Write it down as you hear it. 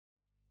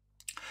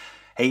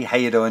Hey, how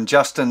you doing?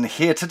 Justin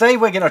here. Today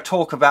we're going to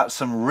talk about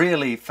some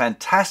really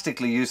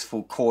fantastically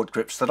useful chord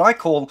grips that I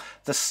call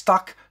the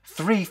stuck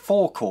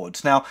 3/4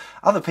 chords. Now,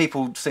 other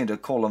people seem to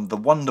call them the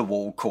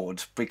Wonderwall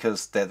chords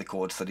because they're the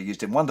chords that are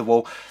used in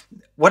Wonderwall.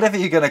 Whatever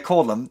you're going to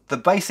call them, the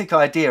basic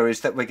idea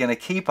is that we're going to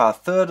keep our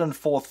third and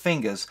fourth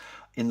fingers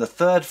in the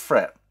third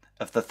fret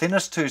of the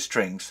thinnest two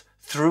strings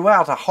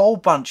throughout a whole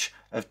bunch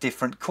of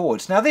different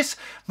chords. Now, this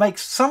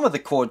makes some of the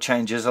chord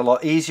changes a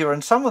lot easier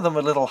and some of them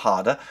a little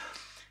harder.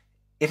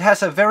 It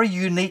has a very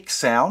unique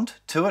sound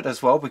to it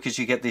as well, because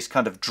you get this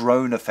kind of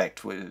drone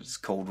effect, which is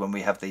called when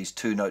we have these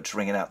two notes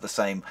ringing out the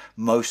same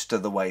most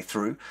of the way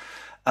through.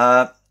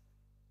 They're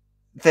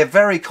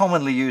very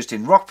commonly used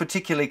in rock,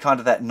 particularly kind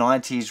of that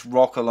 90s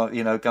rock,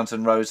 you know, Guns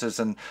N' Roses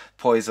and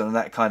Poison and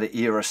that kind of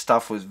era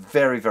stuff was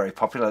very, very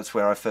popular. That's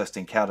where I first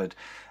encountered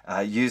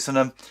using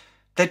them.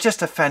 They're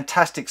just a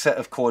fantastic set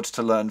of chords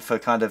to learn for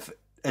kind of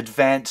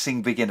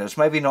advancing beginners.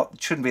 Maybe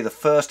shouldn't be the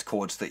first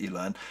chords that you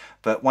learn,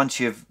 but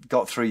once you've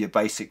got through your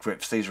basic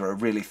grips, these are a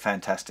really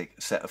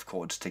fantastic set of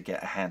chords to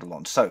get a handle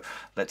on. So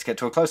let's get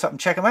to a close-up and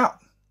check them out.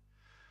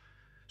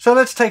 So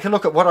let's take a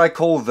look at what I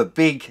call the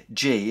big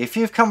G. If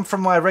you've come from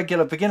my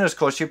regular beginners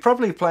course, you're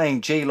probably playing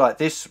G like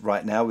this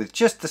right now with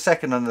just the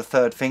second and the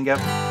third finger,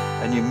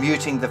 and you're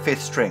muting the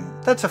fifth string.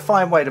 That's a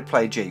fine way to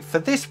play G. For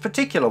this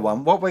particular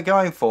one, what we're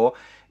going for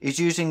is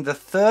using the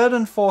third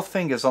and fourth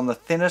fingers on the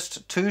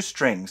thinnest two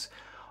strings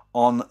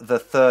on the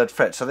third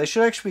fret. So they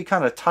should actually be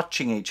kind of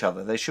touching each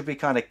other. They should be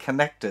kind of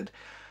connected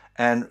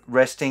and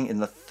resting in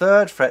the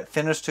third fret,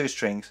 thinnest two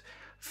strings.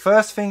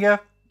 First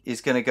finger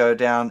is going to go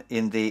down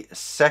in the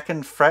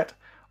second fret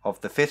of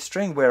the fifth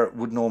string, where it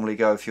would normally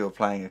go if you were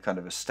playing a kind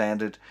of a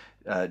standard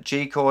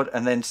G chord,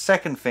 and then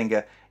second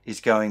finger is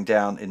going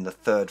down in the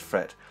third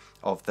fret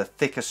of the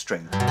thicker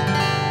string.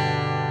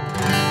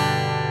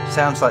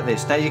 Sounds like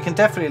this. Now you can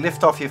definitely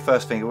lift off your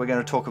first finger. We're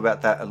going to talk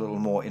about that a little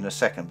more in a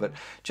second, but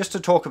just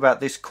to talk about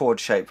this chord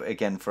shape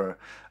again for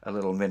a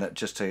little minute,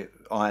 just to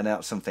iron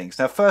out some things.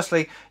 Now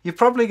firstly, you're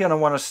probably going to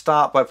want to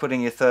start by putting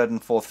your third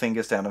and fourth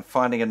fingers down and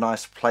finding a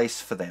nice place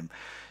for them.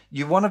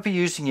 You want to be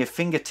using your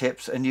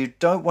fingertips, and you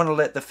don't want to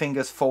let the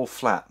fingers fall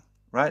flat,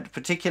 right?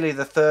 Particularly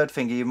the third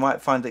finger. You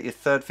might find that your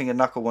third finger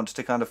knuckle wants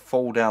to kind of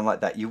fall down like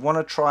that. You want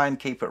to try and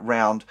keep it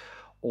round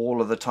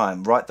all of the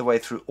time, right the way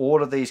through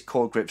all of these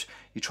chord grips.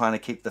 You're trying to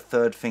keep the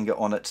third finger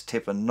on its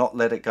tip and not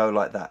let it go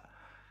like that.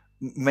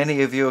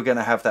 Many of you are going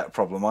to have that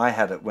problem. I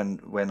had it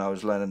when I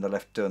was learning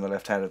doing the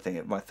left-handed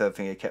thing. My third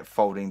finger kept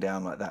folding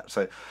down like that.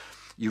 So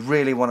you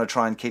really want to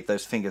try and keep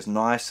those fingers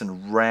nice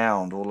and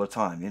round all the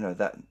time.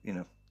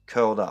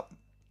 Curled up.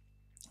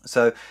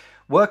 So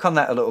work on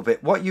that a little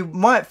bit. What you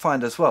might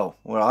find as well,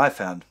 what I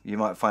found, you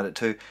might find it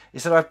too,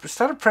 is that I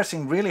started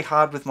pressing really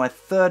hard with my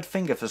third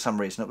finger for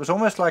some reason. It was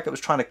almost like it was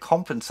trying to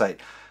compensate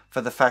for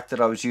the fact that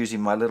I was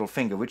using my little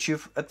finger, which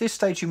at this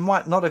stage you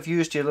might not have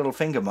used your little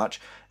finger much.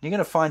 You're going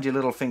to find your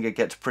little finger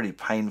gets pretty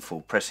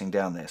painful pressing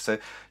down there. So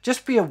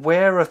just be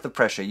aware of the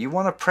pressure. You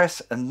want to press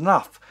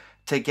enough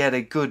to get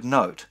a good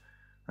note,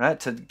 right?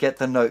 To get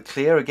the note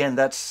clear. Again,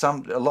 that's a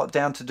lot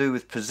down to do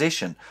with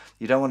position.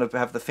 You don't want to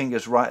have the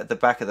fingers right at the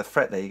back of the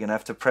fret there. You're going to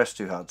have to press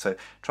too hard. So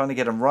trying to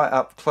get them right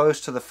up close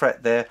to the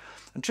fret there,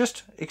 and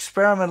just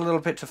experiment a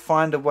little bit to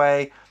find a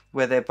way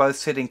where they're both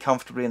sitting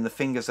comfortably and the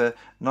fingers are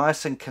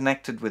nice and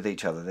connected with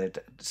each other. They're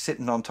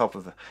sitting on top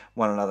of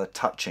one another,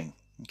 touching.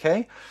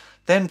 Okay?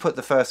 Then put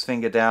the first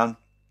finger down,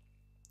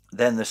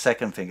 then the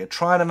second finger.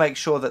 Try to make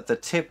sure that the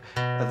tip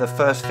of the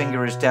first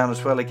finger is down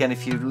as well. Again,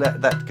 if you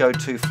let that go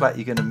too flat,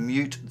 you're going to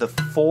mute the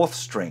fourth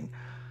string.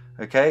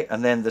 Okay?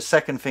 And then the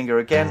second finger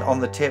again on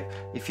the tip.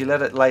 If you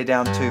let it lay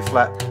down too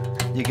flat,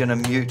 you're going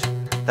to mute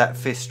that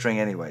fifth string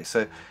anyway.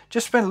 So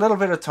just spend a little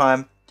bit of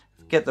time.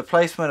 Get the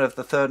placement of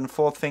the third and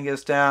fourth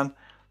fingers down,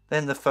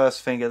 then the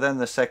first finger, then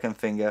the second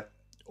finger,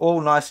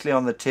 all nicely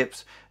on the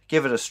tips.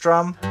 Give it a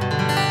strum.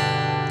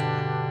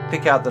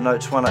 Pick out the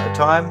notes one at a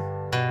time.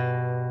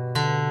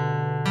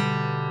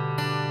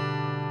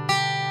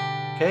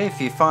 Okay, if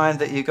you find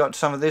that you've got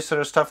some of this sort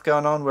of stuff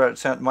going on where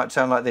it might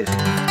sound like this,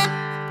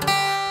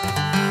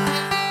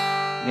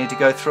 you need to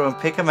go through and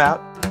pick them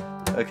out.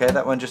 Okay,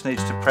 that one just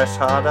needs to press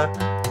harder.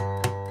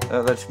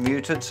 That's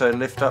muted, so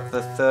lift up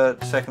the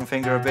second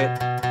finger a bit.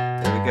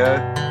 There we go.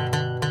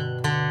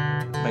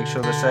 Make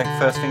sure the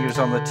first finger is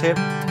on the tip.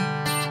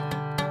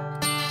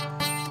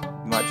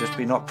 You might just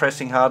be not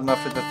pressing hard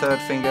enough with the third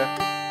finger.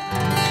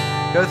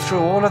 Go through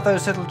all of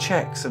those little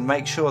checks and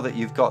make sure that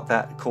you've got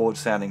that chord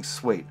sounding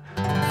sweet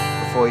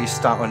before you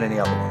start on any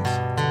other ones.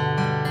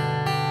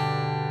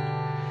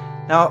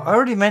 Now, I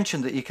already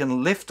mentioned that you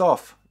can lift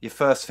off your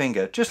first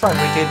finger, just like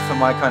we did for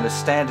my kind of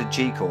standard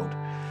G chord.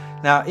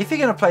 Now, if you're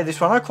going to play this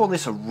one, I call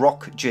this a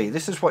rock G.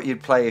 This is what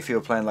you'd play if you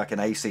were playing like an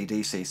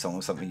AC/DC song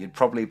or something. You'd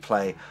probably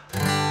play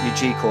your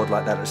G chord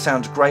like that. It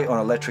sounds great on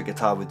electric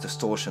guitar with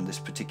distortion, this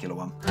particular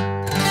one.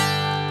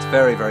 It's a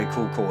very, very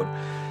cool chord.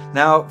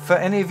 Now, for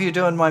any of you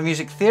doing my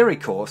music theory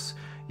course,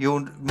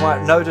 you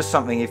might notice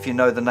something if you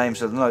know the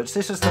names of the notes.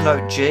 This is the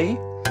note G,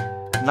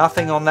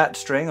 nothing on that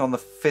string, on the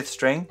fifth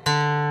string,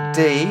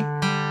 D,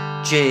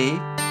 G,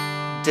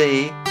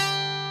 D,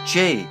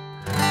 G.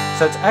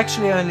 So it's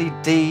actually only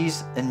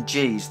D's and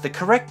G's. The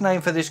correct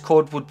name for this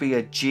chord would be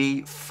a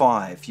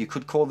G5. You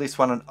could call this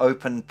one an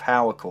open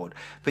power chord,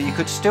 but you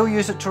could still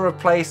use it to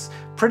replace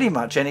pretty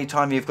much any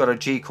time you've got a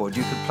G chord.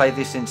 You could play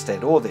this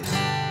instead, or this,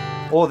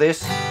 or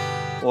this,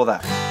 or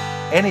that.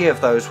 Any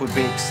of those would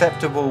be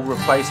acceptable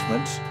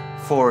replacements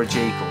for a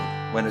G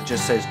chord when it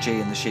just says G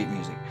in the sheet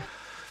music.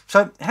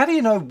 So how do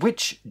you know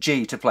which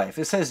G to play? If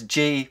it says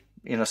G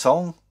in a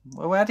song,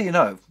 well, how do you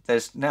know?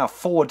 There's now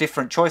 4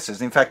 different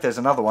choices. In fact, there's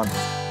another one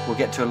we'll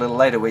get to a little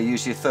later where you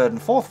use your 3rd and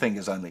 4th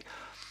fingers only.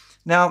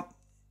 Now,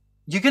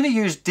 you're going to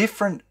use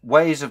different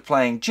ways of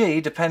playing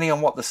G depending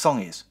on what the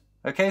song is.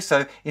 Okay,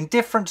 so in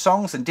different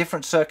songs and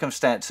different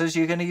circumstances,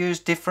 you're going to use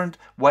different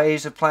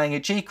ways of playing a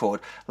G chord.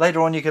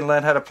 Later on, you can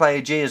learn how to play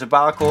a G as a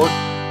bar chord,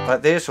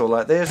 like this, or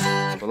like this,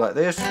 or like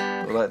this,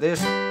 or like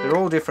this. They're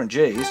all different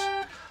Gs.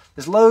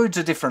 There's loads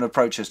of different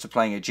approaches to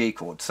playing a G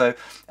chord. So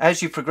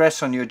as you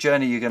progress on your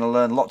journey, you're going to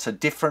learn lots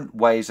of different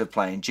ways of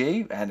playing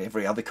G and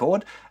every other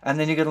chord, and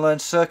then you're going to learn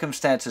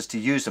circumstances to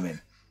use them in.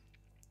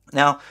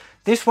 Now,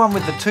 this one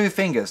with the 2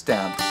 fingers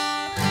down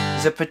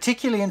is a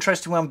particularly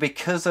interesting one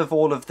because of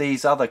all of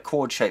these other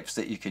chord shapes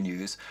that you can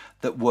use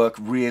that work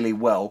really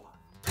well,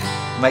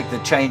 make the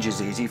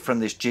changes easy from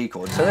this G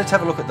chord. So let's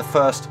have a look at the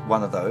first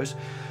one of those,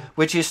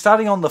 which is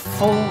starting on the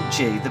full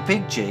G, the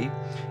big G.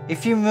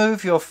 If you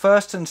move your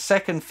 1st and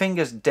 2nd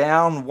fingers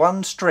down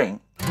 1 string,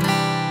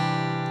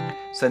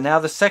 so now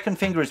the 2nd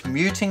finger is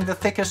muting the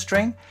thicker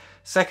string,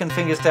 2nd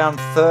finger's down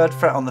 3rd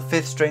fret on the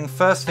 5th string,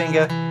 1st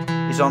finger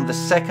is on the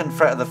 2nd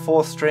fret of the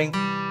 4th string,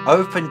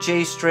 open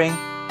G string,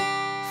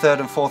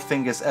 3rd and 4th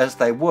fingers as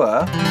they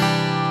were.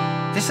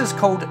 This is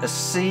called a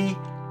C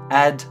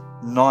add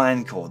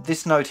 9 chord.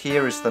 This note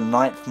here is the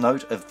 9th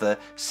note of the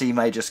C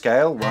major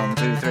scale. 1,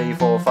 2, 3,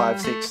 4,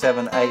 5, 6,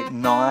 7, 8,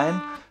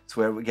 9. That's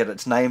where we get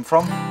its name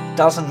from.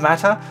 Doesn't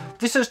matter.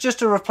 This is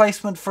just a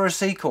replacement for a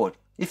C chord.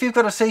 If you've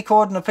got a C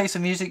chord in a piece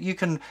of music, you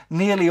can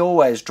nearly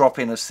always drop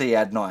in a C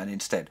add 9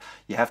 instead.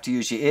 You have to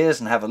use your ears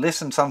and have a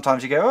listen.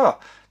 Sometimes you go, oh,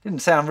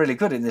 didn't sound really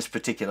good in this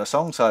particular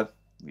song, so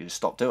you just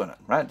stop doing it,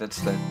 right?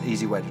 That's the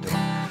easy way to do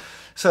it.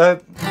 So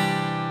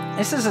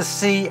this is a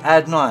C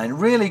add 9.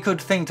 Really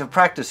good thing to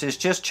practice is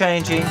just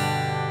changing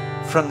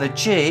from the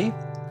G,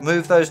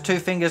 move those 2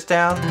 fingers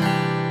down,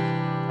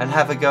 and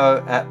have a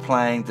go at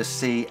playing the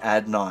C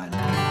add 9.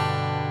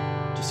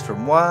 Just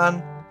from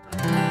one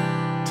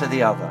to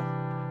the other.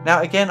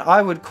 Now again,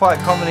 I would quite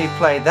commonly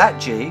play that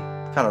G,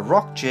 kind of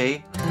rock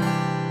G,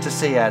 to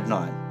C add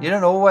 9. You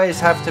don't always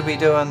have to be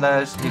doing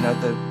those, you know,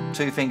 the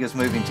 2 fingers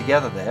moving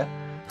together there.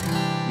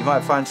 You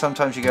might find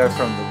sometimes you go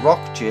from the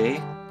rock G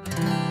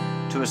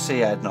to a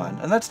C add 9,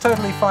 and that's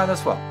totally fine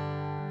as well.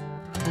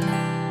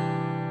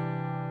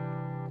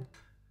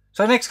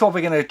 So next chord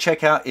we're going to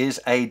check out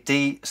is a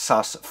D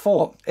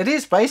sus4. It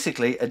is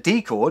basically a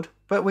D chord,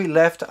 but we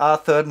left our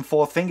 3rd and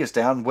 4th fingers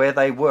down where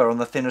they were on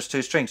the thinnest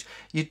 2 strings.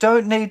 You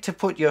don't need to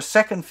put your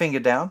 2nd finger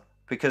down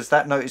because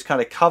that note is kind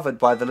of covered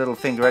by the little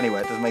finger anyway.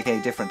 It doesn't make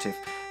any difference if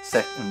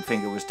 2nd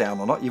finger was down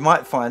or not. You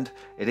might find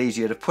it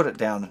easier to put it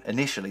down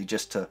initially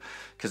just to,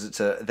 because it's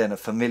then a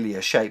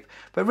familiar shape.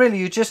 But really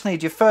you just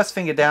need your 1st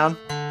finger down.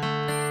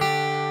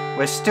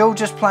 We're still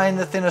just playing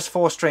the thinnest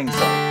 4 strings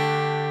though.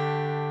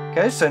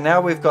 Okay, so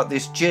now we've got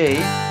this G,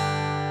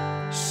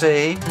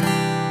 C,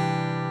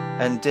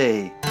 and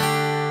D.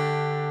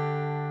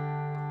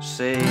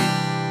 C, G.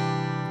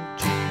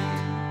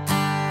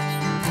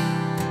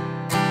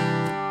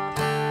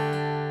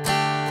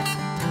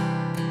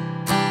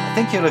 I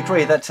think you'll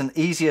agree that's an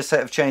easier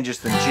set of changes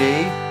than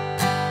G,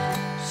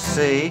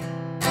 C,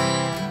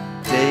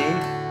 D,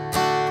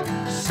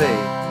 C.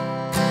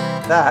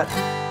 That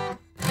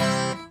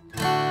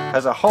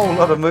has a whole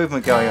lot of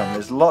movement going on.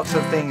 There's lots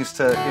of things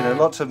to, you know,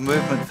 lots of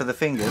movement for the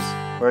fingers.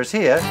 Whereas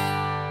here,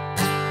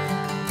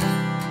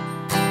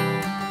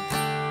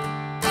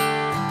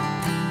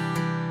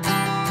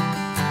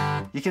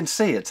 you can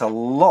see it's a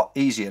lot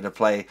easier to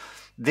play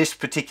this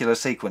particular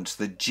sequence,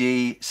 the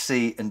G,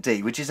 C, and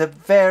D, which is a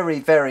very,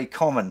 very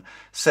common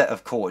set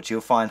of chords.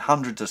 You'll find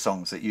hundreds of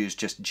songs that use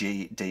just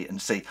G, D,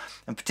 and C,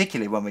 and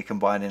particularly when we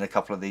combine in a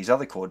couple of these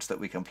other chords that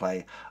we can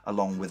play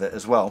along with it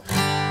as well.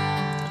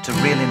 It's a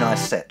really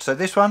nice set. So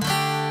this one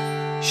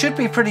should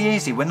be pretty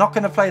easy. We're not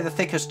going to play the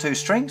thickest 2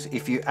 strings.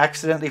 If you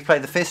accidentally play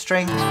the 5th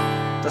string,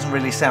 it doesn't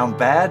really sound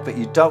bad, but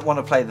you don't want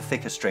to play the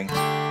thickest string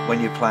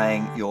when you're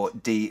playing your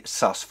D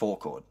sus4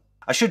 chord.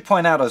 I should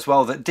point out as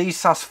well that D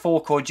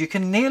sus4 chord you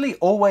can nearly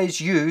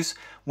always use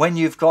when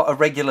you've got a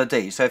regular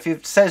D. So if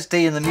it says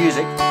D in the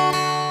music,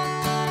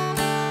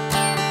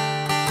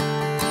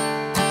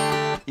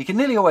 you can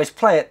nearly always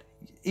play it.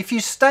 If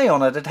you stay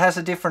on it, it has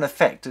a different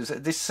effect.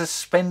 This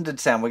suspended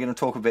sound, we're going to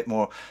talk a bit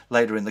more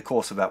later in the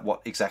course about what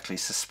exactly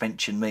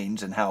suspension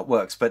means and how it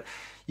works, but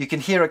you can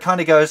hear it kind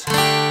of goes, it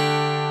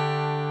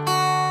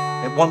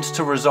wants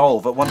to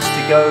resolve, it wants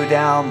to go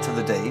down to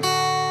the D.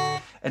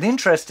 And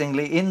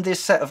interestingly, in this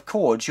set of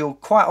chords, you'll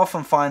quite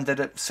often find that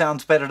it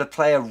sounds better to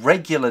play a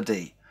regular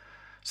D.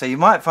 So you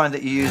might find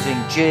that you're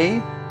using G,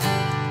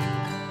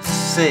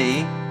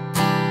 C,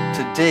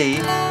 to D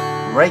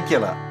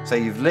regular. So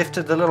you've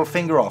lifted the little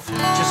finger off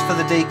just for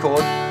the D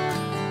chord,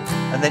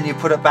 and then you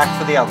put it back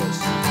for the others.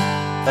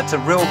 That's a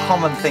real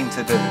common thing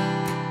to do.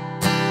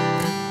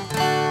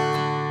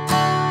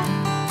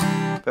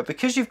 But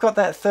because you've got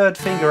that third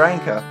finger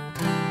anchor,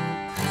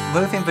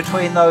 moving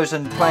between those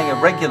and playing a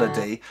regular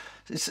D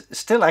is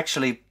still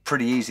actually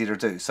pretty easy to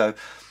do. So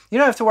you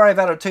don't have to worry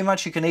about it too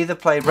much. You can either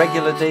play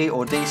regular D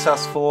or D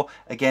sus4.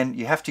 Again,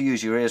 you have to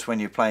use your ears when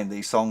you're playing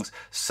these songs.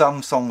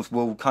 Some songs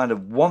will kind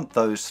of want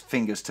those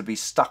fingers to be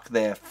stuck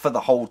there for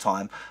the whole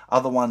time.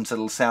 Other ones,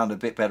 it'll sound a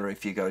bit better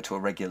if you go to a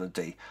regular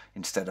D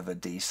instead of a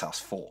D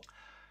sus4.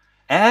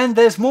 And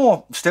there's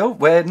more still.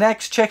 We're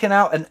next checking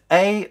out an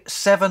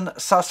A7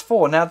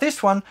 sus4. Now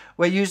this one,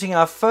 we're using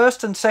our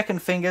first and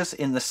second fingers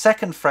in the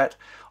second fret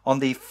on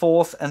the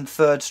fourth and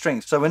third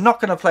strings. So we're not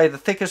going to play the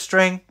thickest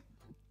string,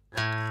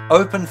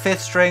 open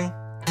fifth string,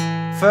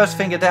 first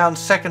finger down,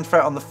 second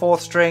fret on the fourth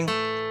string,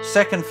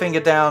 second finger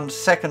down,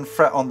 second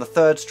fret on the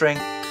third string,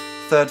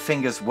 third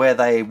fingers where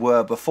they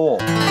were before.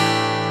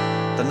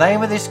 The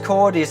name of this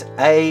chord is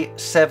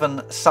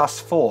A7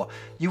 sus4.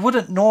 You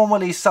wouldn't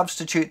normally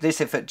substitute this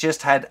if it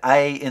just had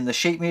A in the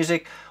sheet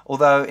music,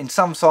 although in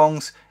some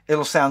songs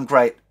it'll sound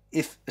great.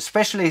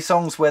 Especially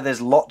songs where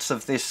there's lots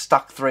of this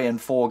stuck 3 and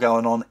 4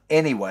 going on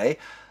anyway,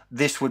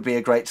 this would be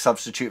a great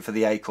substitute for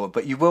the A chord.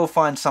 But you will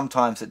find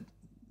sometimes it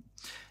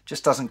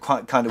just doesn't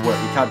quite kind of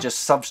work. You can't just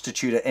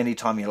substitute it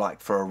anytime you like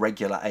for a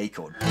regular A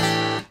chord.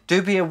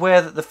 Do be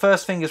aware that the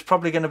first finger is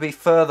probably going to be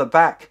further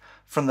back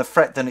from the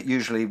fret than it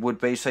usually would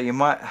be, so you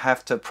might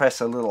have to press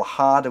a little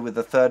harder with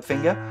the third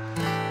finger.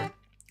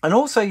 And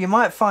also you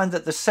might find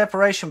that the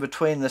separation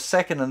between the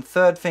second and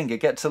third finger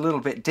gets a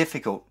little bit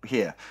difficult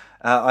here.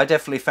 I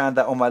definitely found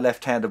that on my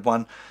left-handed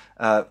one.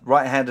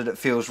 Right-handed it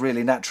feels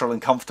really natural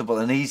and comfortable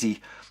and easy,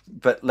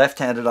 but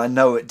left-handed I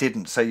know it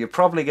didn't. So you're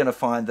probably going to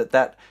find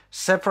that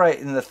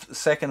separating the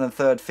second and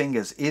third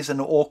fingers is an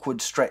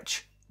awkward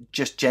stretch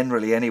just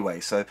generally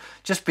anyway. So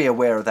just be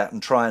aware of that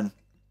and try and,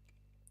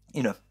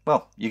 you know,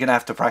 well, you're going to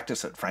have to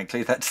practice it,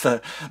 frankly. That's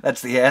the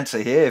answer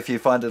here. If you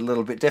find it a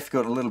little bit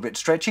difficult, a little bit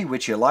stretchy,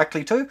 which you're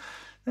likely to,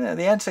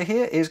 the answer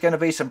here is going to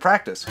be some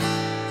practice.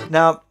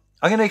 Now,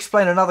 I'm going to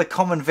explain another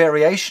common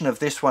variation of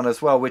this one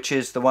as well, which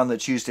is the one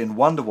that's used in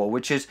Wonderwall,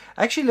 which is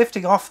actually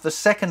lifting off the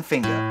second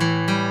finger.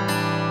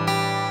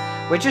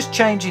 We're just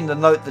changing the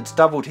note that's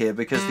doubled here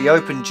because the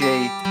open G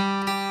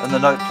and the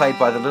note played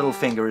by the little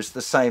finger is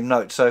the same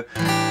note. So,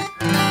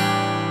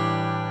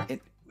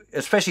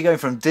 especially going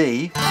from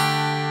D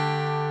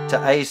to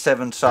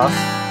A7 sus,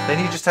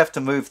 then you just have to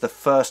move the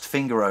first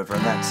finger over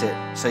and that's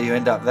it. So you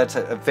end up, that's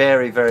a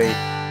very, very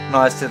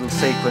nice little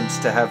sequence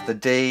to have the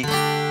D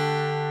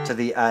to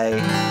the A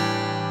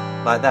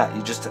like that.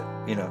 You just,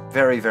 you know,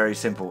 very, very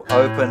simple.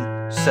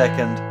 Open,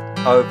 second,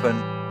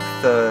 open,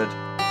 third,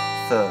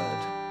 third.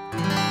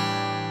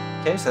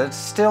 Okay, so it's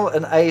still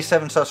an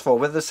A7 sus4,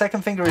 whether the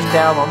second finger is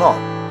down or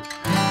not.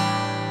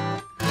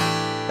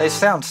 They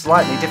sound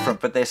slightly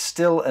different, but they're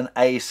still an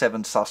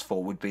A7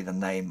 sus4 would be the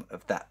name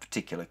of that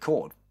particular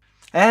chord.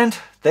 And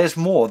there's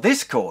more.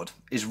 This chord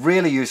is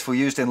really useful,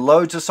 used in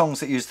loads of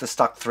songs that use the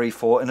stuck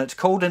 3/4, and it's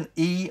called an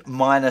E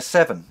minor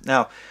 7.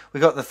 Now,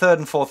 we've got the third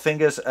and fourth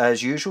fingers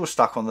as usual,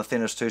 stuck on the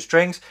thinnest two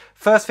strings.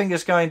 First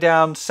finger's going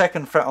down,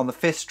 second fret on the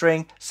fifth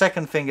string,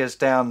 second finger's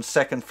down,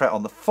 second fret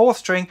on the fourth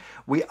string.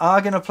 We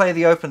are going to play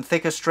the open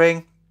thicker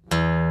string,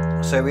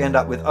 so we end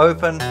up with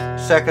open,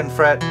 second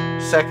fret,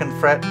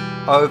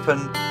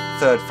 open,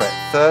 third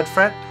fret, third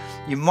fret.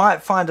 You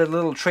might find it a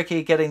little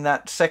tricky getting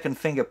that second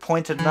finger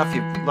pointed enough.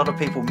 A lot of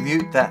people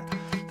mute that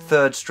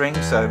third string,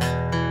 so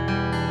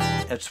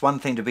it's one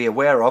thing to be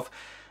aware of.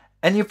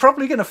 And you're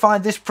probably going to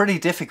find this pretty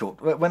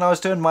difficult. When I was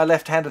doing my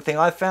left-handed thing,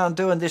 I found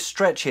doing this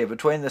stretch here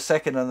between the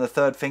second and the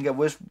third finger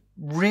was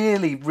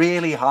really,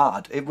 really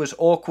hard. It was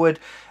awkward,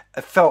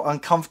 it felt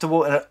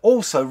uncomfortable, and it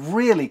also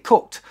really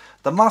cooked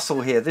the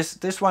muscle here.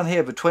 This one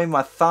here between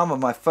my thumb and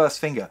my first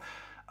finger.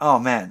 Oh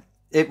man.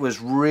 It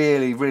was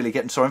really, really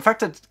getting sore. In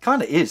fact, it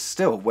kind of is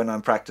still when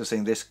I'm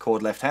practicing this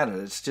chord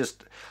left-handed. It's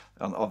just,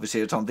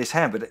 obviously it's on this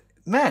hand, but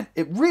man,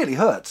 it really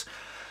hurts.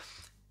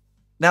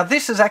 Now,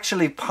 this is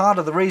actually part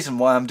of the reason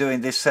why I'm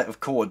doing this set of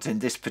chords in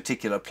this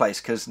particular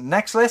place, because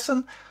next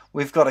lesson,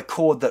 we've got a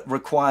chord that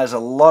requires a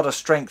lot of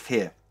strength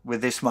here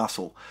with this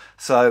muscle.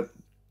 So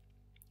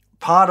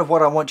part of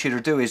what I want you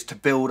to do is to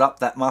build up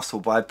that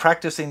muscle by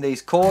practicing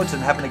these chords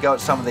and having to go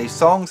at some of these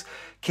songs,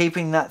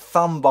 keeping that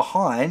thumb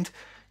behind.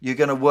 You're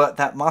going to work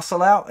that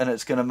muscle out, and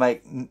it's going to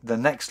make the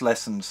next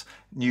lesson's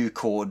new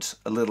chords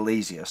a little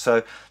easier.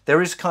 So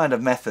there is kind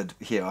of method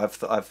here.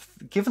 I've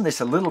given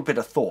this a little bit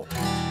of thought.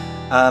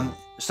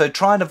 So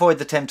try and avoid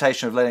the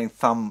temptation of letting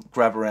thumb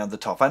grab around the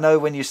top. I know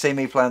when you see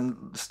me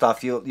playing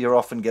stuff, you're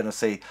often going to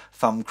see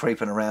thumb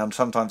creeping around.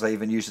 Sometimes I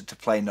even use it to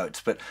play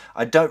notes, but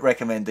I don't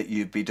recommend that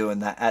you be doing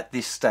that at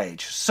this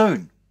stage.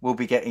 Soon we'll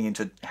be getting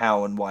into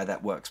how and why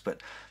that works,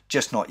 but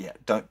just not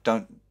yet. Don't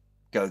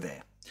go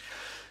there.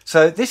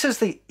 So this is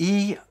the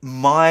E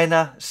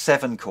minor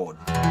 7 chord.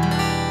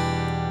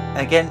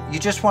 Again, you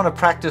just want to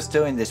practice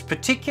doing this,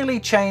 particularly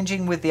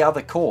changing with the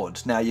other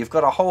chords. Now you've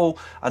got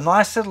a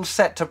nice little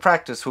set to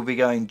practice. We'll be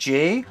going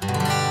G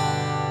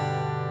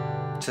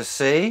to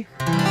C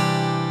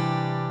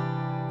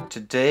to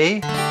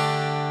D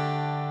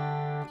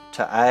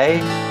to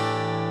A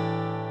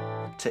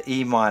to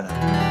E minor.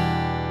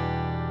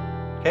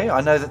 Okay,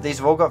 I know that these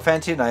have all got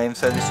fancy names,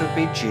 so this would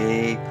be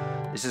G,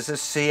 this is a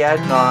C add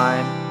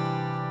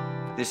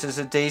 9, this is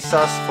a D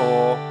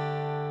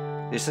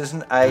sus4, this is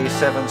an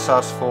A7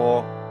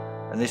 sus4,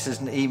 and this is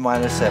an E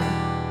minor 7.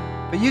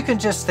 But you can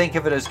just think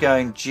of it as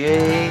going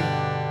G,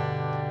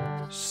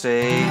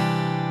 C,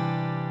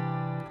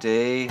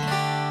 D,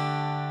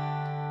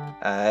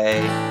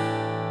 A,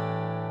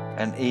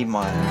 and E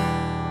minor.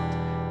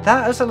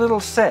 That as a little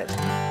set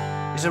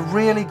is a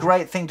really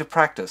great thing to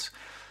practice.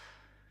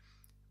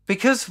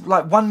 Because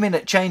like 1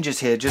 minute changes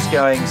here, just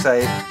going,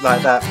 say,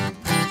 like that,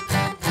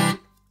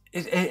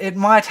 it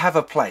might have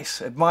a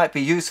place, it might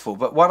be useful,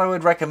 but what I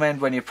would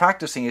recommend when you're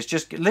practicing is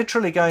just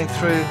literally going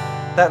through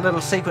that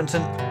little sequence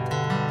and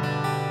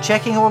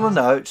checking all the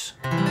notes.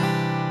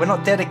 We're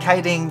not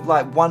dedicating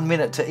like 1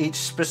 minute to each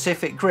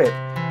specific grip.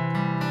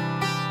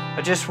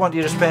 I just want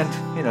you to spend,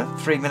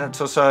 3 minutes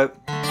or so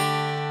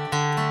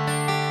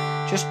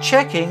just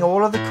checking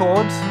all of the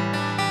chords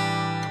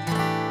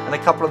and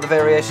a couple of the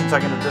variations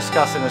I'm going to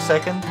discuss in a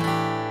second.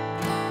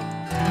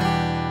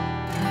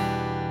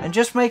 And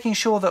just making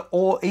sure that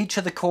each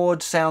of the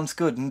chords sounds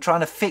good and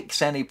trying to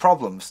fix any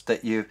problems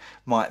that you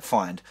might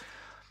find.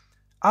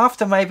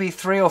 After maybe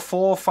 3 or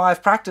 4 or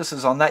 5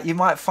 practices on that, you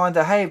might find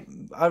that, hey,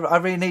 I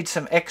really need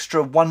some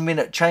extra 1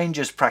 minute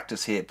changes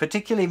practice here,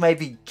 particularly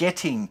maybe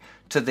getting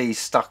to these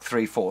stuck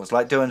 3/4s,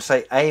 like doing,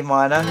 say, A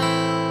minor,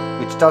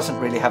 which doesn't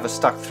really have a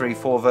stuck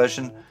 3/4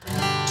 version,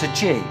 to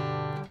G.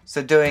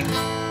 So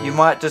you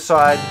might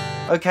decide,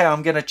 okay,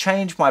 I'm going to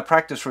change my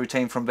practice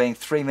routine from being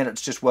 3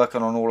 minutes just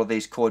working on all of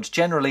these chords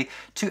generally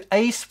to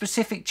a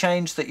specific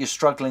change that you're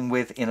struggling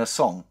with in a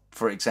song,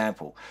 for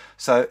example.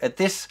 So at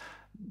this,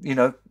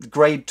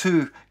 grade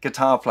 2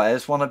 guitar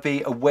players want to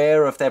be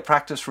aware of their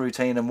practice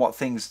routine and what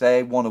things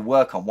they want to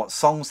work on, what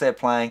songs they're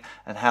playing,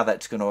 and how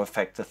that's going to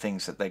affect the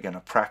things that they're going to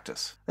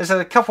practice. There's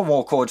a couple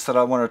more chords that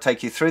I want to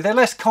take you through. They're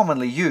less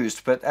commonly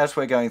used, but as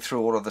we're going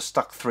through all of the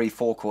stuck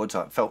 3/4 chords,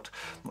 I felt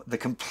the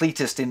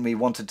completist in me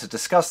wanted to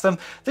discuss them.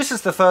 This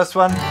is the first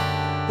one.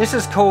 This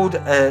is called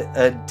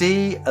a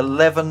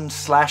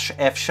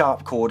D11/F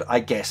sharp chord, I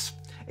guess.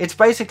 It's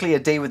basically a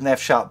D with an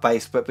F sharp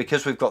bass, but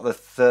because we've got the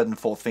 3rd and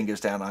 4th fingers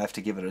down, I have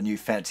to give it a new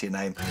fancier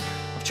name.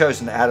 I've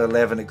chosen to add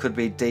 11. It could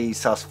be D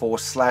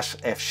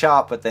sus4/F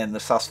sharp, but then the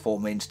sus4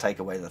 means take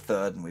away the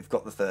 3rd, and we've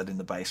got the 3rd in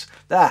the bass.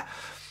 It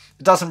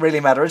doesn't really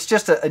matter. It's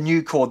just a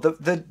new chord.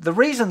 The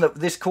reason that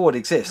this chord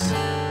exists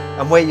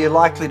and where you're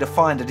likely to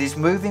find it is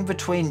moving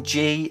between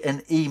G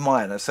and E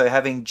minor. So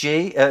having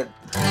G,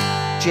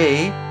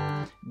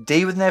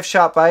 D with an F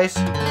sharp bass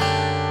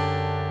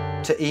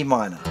to E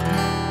minor.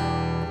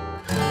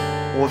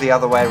 Or the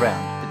other way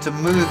around. It's a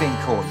moving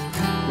chord.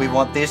 We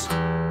want this.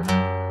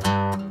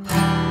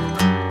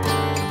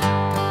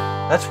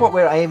 That's what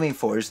we're aiming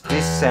for, is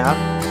this sound.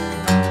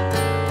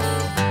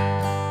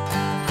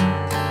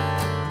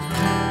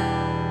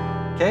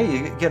 Okay,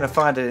 you're going to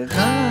find it in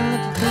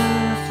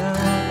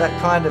that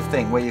kind of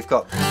thing where you've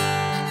got,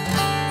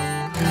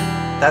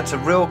 that's a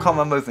real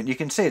common movement. You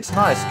can see it's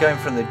nice going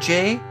from the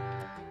G,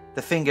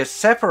 the fingers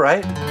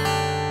separate.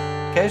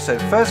 Okay, so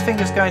first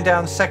finger's going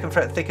down, 2nd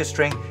fret, thicker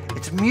string.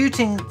 It's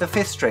muting the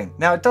 5th string.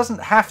 Now it doesn't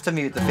have to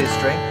mute the 5th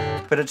string,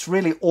 but it's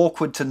really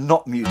awkward to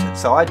not mute it.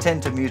 So I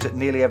tend to mute it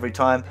nearly every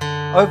time.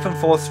 Open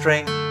 4th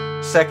string,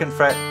 2nd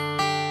fret,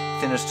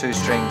 thinnest 2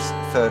 strings,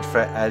 3rd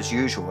fret as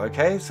usual.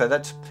 Okay, so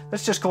let's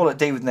just call it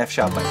D with an F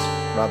sharp bass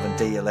rather than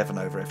D11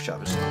 over F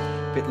sharp. It's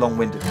a bit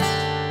long-winded.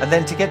 And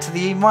then to get to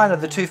the E minor,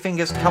 the 2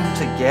 fingers come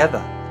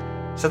together.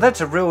 So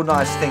that's a real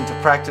nice thing to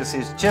practice,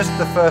 is just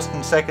the 1st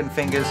and 2nd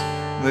fingers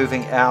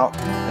moving out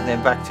and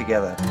then back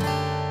together.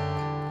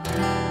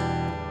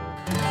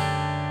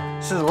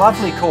 This is a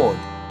lovely chord,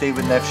 D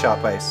with an F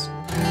sharp bass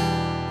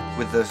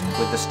with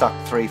the stuck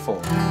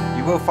 3/4.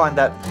 You will find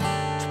that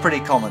it's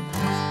pretty common,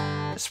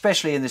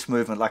 especially in this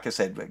movement. Like I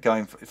said,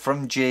 going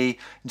from G,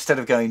 instead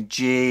of going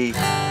G,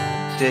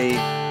 D,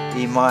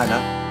 E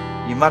minor,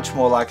 you're much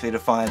more likely to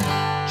find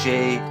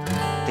G,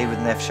 D with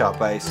an F sharp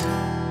bass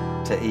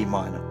to E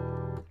minor.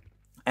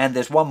 And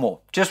there's one more,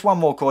 just one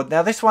more chord.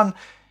 Now this one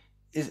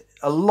is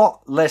a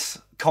lot less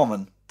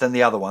common than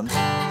the other ones.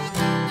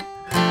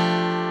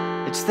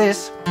 It's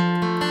this,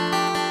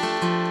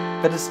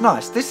 but it's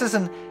nice. This is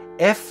an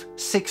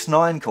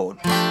F6/9 chord,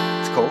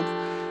 it's called.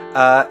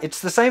 It's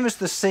the same as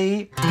the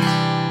C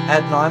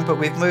add 9, but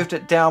we've moved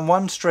it down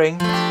 1 string.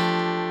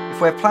 If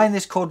we're playing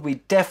this chord, we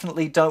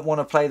definitely don't want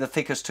to play the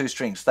thickest 2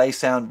 strings. They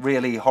sound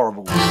really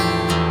horrible.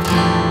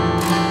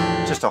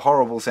 Just a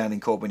horrible sounding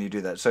chord when you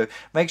do that. So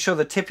make sure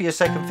the tip of your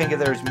 2nd finger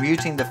there is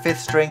muting the 5th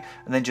string,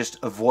 and then just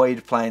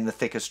avoid playing the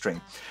thicker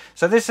string.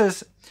 So this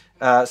is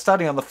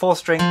starting on the 4th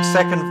string,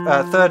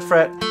 3rd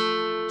fret,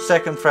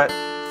 2nd fret,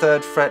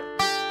 3rd fret,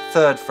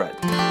 3rd fret.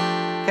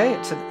 Okay,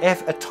 it's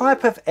a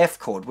type of F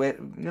chord. We're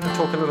going to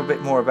talk a little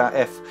bit more about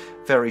F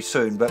very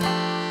soon, but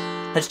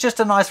it's just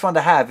a nice one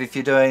to have if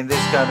you're doing this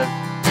kind of...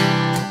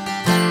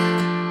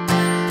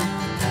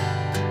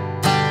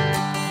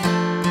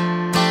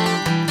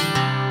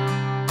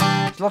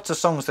 There's lots of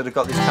songs that have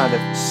got this kind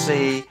of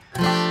C,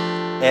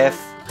 F,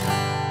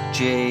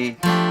 G,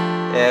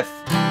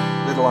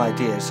 F little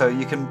idea. So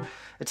you can,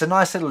 it's a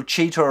nice little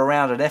cheater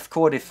around an F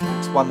chord if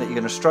it's one that you're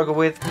going to struggle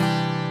with.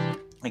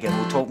 Again,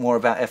 we'll talk more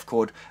about F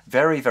chord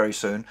very, very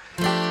soon.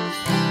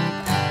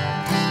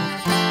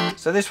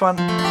 So this one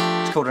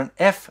is called an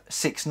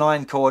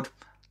F6/9 chord.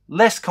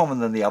 Less common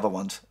than the other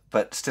ones,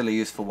 but still a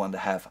useful one to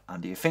have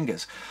under your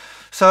fingers.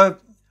 So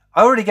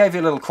I already gave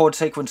you a little chord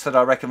sequence that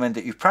I recommend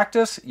that you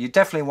practice. You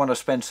definitely want to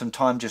spend some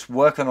time just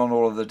working on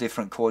all of the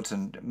different chords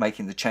and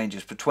making the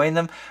changes between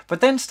them. But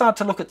then start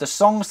to look at the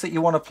songs that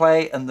you want to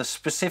play and the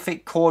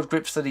specific chord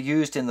grips that are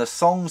used in the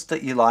songs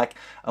that you like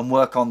and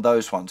work on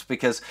those ones.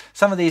 Because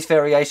some of these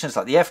variations,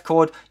 like the F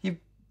chord, you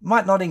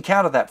might not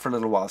encounter that for a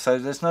little while, so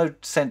there's no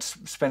sense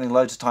spending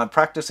loads of time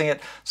practicing it.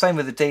 Same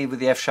with the D with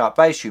the F sharp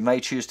bass. You may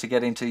choose to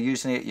get into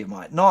using it, you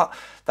might not.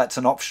 That's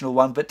an optional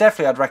one, but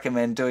definitely I'd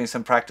recommend doing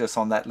some practice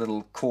on that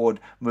little chord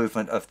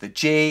movement of the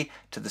G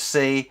to the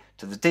C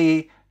to the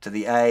D to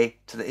the A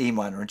to the E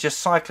minor, and just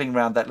cycling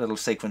around that little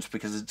sequence,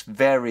 because it's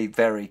very,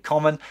 very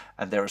common,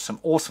 and there are some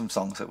awesome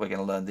songs that we're going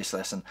to learn this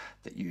lesson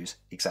that use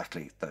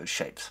exactly those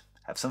shapes.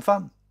 Have some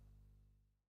fun.